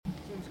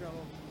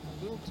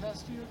little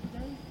testier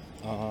today.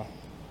 Uh-huh. Is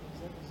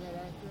that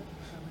accurate?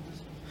 I mean,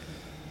 just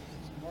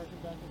marking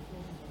back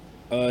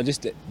and forth?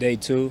 Just day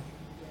two.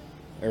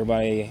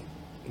 Everybody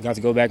got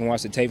to go back and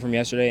watch the tape from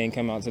yesterday and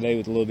come out today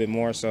with a little bit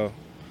more, so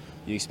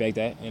you expect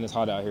that. And it's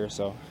hot out here,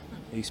 so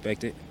you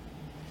expect it.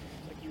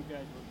 It's like you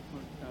guys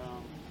were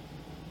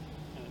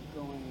kind of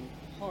going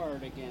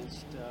hard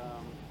against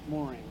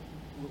Mooring.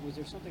 Was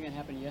there something that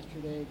happened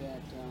yesterday that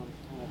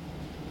kind of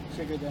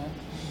triggered that?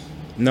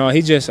 No,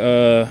 he just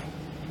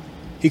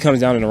he comes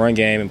down in the run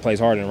game and plays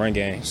hard in the run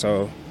game,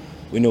 so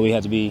we knew we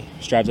had to be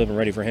strapped up and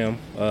ready for him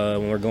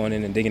when we're going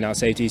in and digging out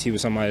safeties. He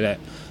was somebody that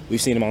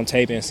we've seen him on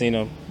tape and seen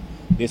him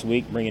this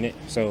week bringing it,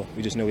 so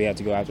we just knew we had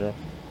to go after him.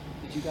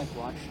 Did you guys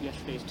watch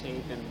yesterday's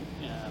tape and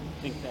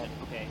think that,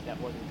 okay, that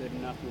wasn't good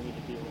enough, we need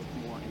to be a little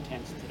more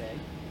intense today?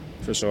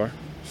 For sure,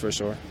 for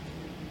sure.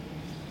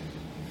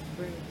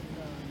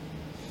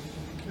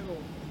 Kittle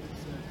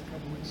was a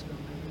couple weeks ago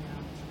maybe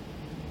out.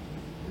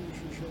 Pretty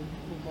sure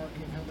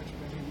remarking how much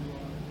better you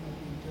are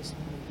being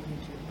disciplined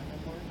into your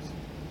landmarks.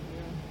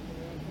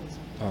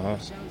 Uh-huh.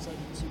 It sounds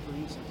like it's super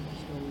easy.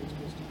 Just go where you're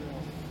supposed to go.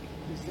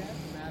 Is that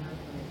a matter of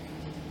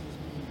just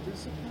being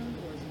disciplined,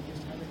 or is it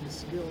just having the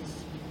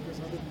skills?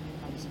 Because other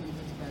obviously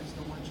defensive backs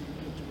don't want you to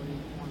get to where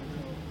you want to go.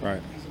 Right.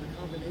 Is it a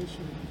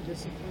combination of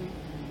discipline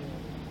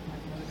and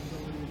athletic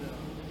ability to?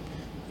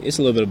 It's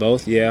a little bit of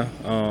both, yeah.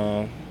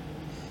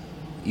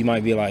 You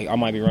might be like, I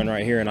might be running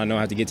right here and I know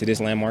I have to get to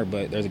this landmark,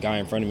 but there's a guy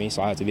in front of me,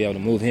 so I have to be able to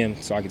move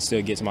him so I can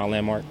still get to my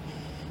landmark.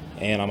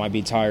 And I might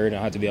be tired and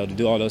I have to be able to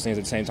do all those things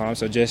at the same time.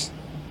 So just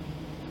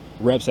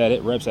reps at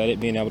it,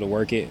 being able to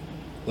work it.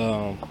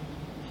 Now,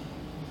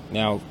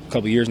 a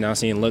couple years now,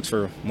 seeing looks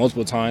for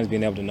multiple times,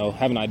 being able to know,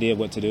 have an idea of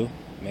what to do,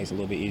 makes it a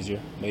little bit easier.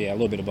 But yeah, a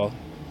little bit of both.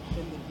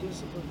 And the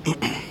discipline part,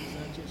 is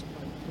that just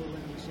like totally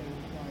understanding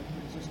like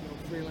there's just no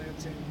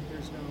freelancing,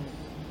 there's no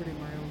putting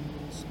my own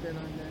little spin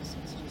on this,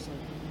 it's just like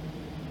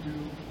do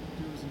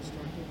as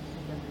instructed, if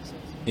that makes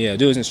sense? Yeah,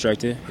 do as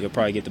instructed. You'll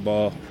probably get the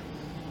ball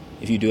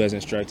if you do as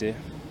instructed.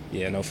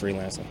 Yeah, no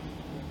freelancing.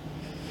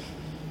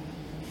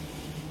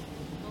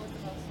 What was the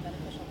most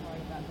beneficial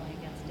part about going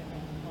against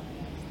different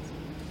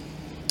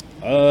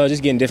opponents?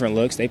 Just getting different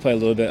looks. They play a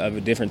little bit of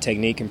a different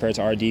technique compared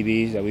to our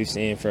DBs that we've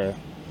seen for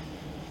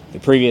the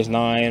previous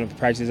 9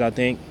 practices, I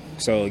think.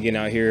 So getting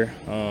out here,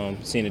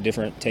 seeing a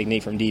different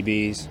technique from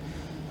DBs,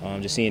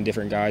 just seeing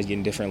different guys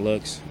getting different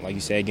looks. Like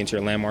you said, getting to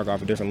your landmark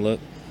off a different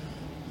look.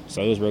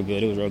 So it was real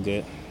good. It was real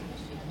good.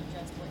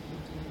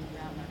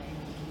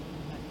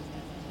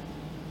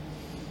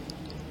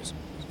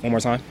 One more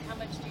time. How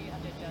much do you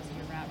have to adjust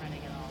your route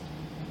running at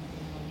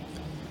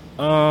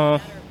all?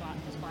 Just body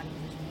positioning?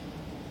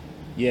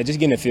 Yeah, just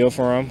getting a feel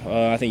for them.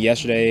 I think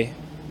yesterday,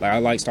 I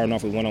like starting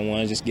off with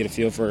one-on-ones, just get a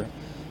feel for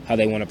how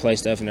they want to play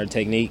stuff and their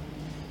technique.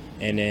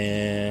 And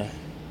then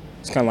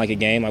it's kind of like a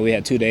game. Like we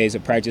had 2 days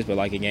of practice, but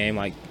like a game,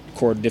 like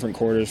different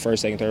quarters,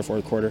 first, second, third,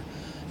 fourth quarter.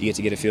 You get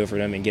to get a feel for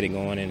them and get it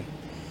going, and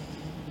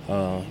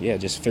yeah,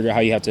 just figure out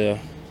how you have to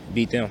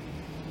beat them.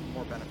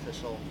 More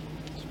beneficial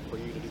for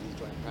you to do these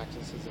joint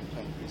practices and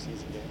playing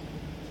preseason game?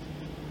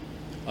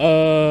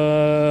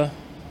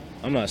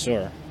 I'm not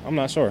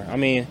sure. I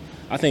mean,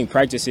 I think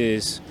practice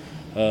is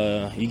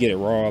you get it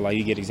raw, like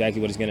you get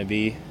exactly what it's going to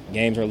be.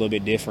 Games are a little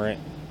bit different.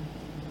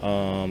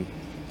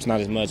 It's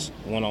not as much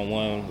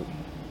one-on-one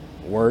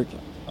work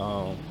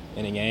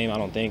in a game, I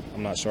don't think.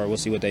 I'm not sure. We'll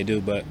see what they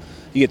do, but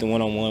you get the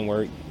one-on-one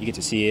work. You get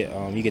to see it.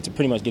 You get to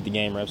pretty much get the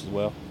game reps as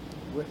well.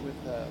 With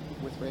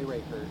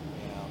Ray hurt,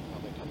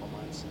 probably a couple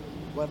months,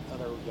 what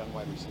other young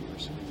wide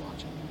receivers should we be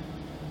watching?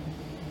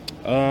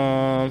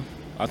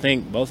 I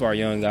think both of our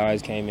young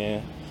guys came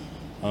in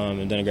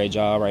and done a great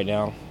job right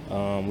now.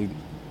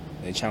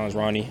 They challenged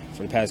Ronnie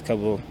for the past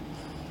couple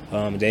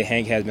days.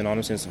 Hank has been on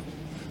him since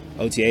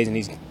OTAs, and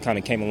he's kind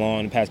of came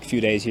along the past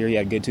few days here. He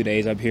had a good 2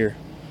 days up here.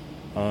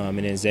 And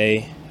then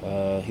Zay,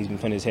 he's been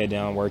putting his head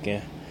down,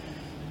 working,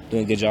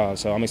 doing a good job.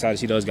 So I'm excited to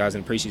see those guys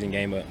in the preseason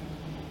game, but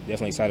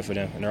definitely excited for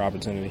them and their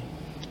opportunity.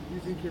 Do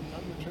you think your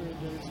punt return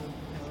days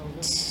are over?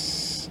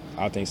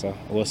 I think so.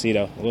 We'll see,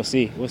 though. We'll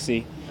see.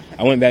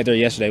 I went back there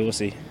yesterday. We'll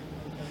see.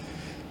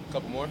 A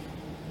couple more?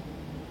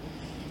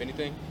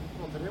 Anything?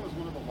 Well, today was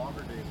one of the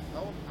longer days.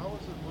 How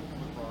was it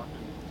looking with Brock,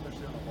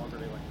 especially on a longer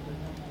day like today?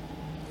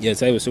 Yeah,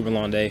 today was a super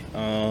long day.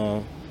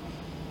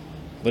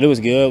 But it was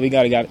good. We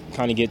got to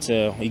kind of get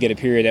to – you get a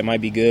period that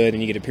might be good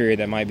and you get a period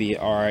that might be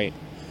all right.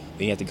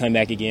 Then you have to come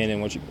back again,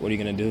 and what are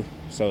you going to do?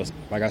 So, it's,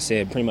 like I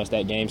said, pretty much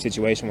that game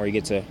situation where you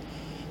get to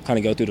kind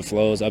of go through the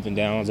flows, up and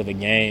downs of a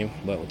game,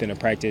 but within a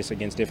practice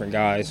against different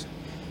guys,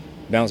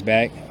 bounce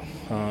back.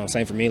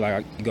 Same for me.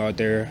 Like, you go out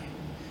there,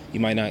 you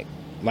might not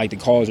like the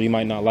calls or you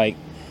might not like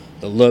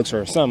the looks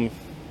or something.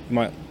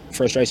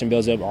 Frustration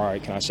builds up. All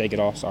right, can I shake it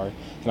off? Sorry.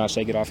 Can I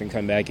shake it off and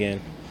come back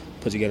and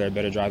put together a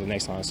better drive the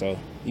next time? So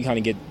you kind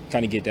of get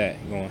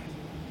that going.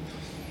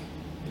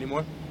 Any more?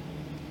 All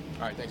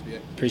right, thanks, BA.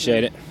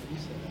 Appreciate it.